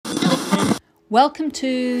Welcome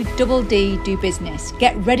to Double D Do Business.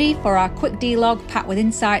 Get ready for our quick dLog packed with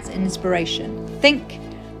insights and inspiration. Think,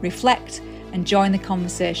 reflect, and join the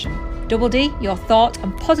conversation. Double D, your thought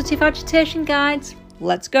and positive agitation guides.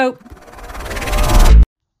 Let's go.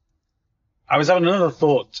 I was having another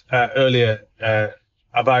thought earlier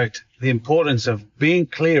about the importance of being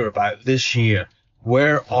clear about this year.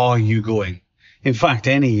 Where are you going? In fact,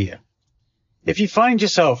 any year. If you find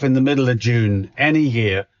yourself in the middle of June, any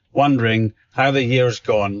year, wondering how the year's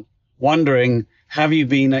gone, wondering, have you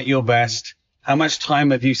been at your best? How much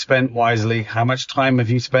time have you spent wisely? How much time have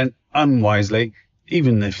you spent unwisely?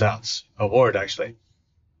 Even if that's a word, actually.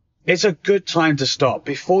 It's a good time to stop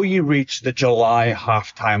before you reach the July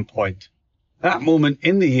halftime point. That moment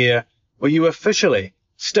in the year where you officially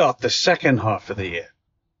start the second half of the year.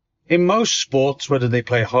 In most sports, whether they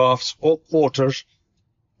play halves or quarters,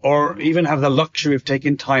 or even have the luxury of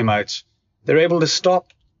taking timeouts, they're able to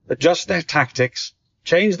stop, adjust their tactics,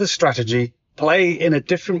 change the strategy, play in a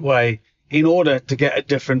different way in order to get a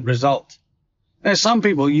different result. Now, some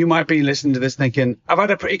people, you might be listening to this thinking, I've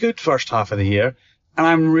had a pretty good first half of the year and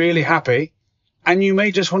I'm really happy. And you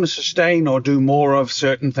may just want to sustain or do more of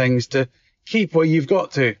certain things to keep where you've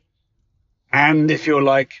got to. And if you're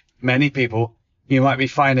like many people, you might be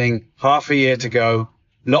finding half a year to go,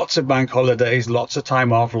 lots of bank holidays, lots of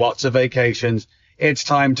time off, lots of vacations. It's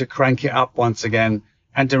time to crank it up once again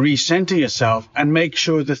and to recenter yourself and make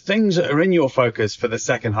sure the things that are in your focus for the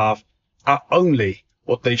second half are only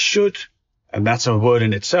what they should, and that's a word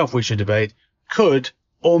in itself we should debate, could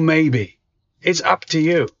or maybe. It's up to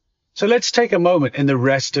you. So let's take a moment in the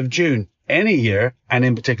rest of June, any year, and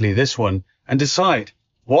in particularly this one, and decide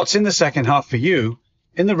what's in the second half for you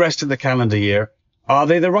in the rest of the calendar year. Are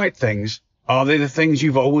they the right things? Are they the things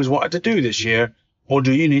you've always wanted to do this year? Or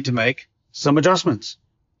do you need to make some adjustments?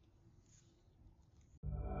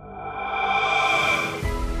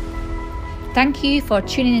 Thank you for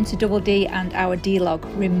tuning into Double D and our dLog.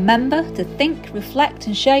 Remember to think, reflect,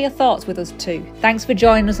 and share your thoughts with us too. Thanks for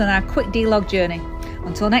joining us on our quick dLog journey.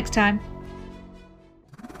 Until next time.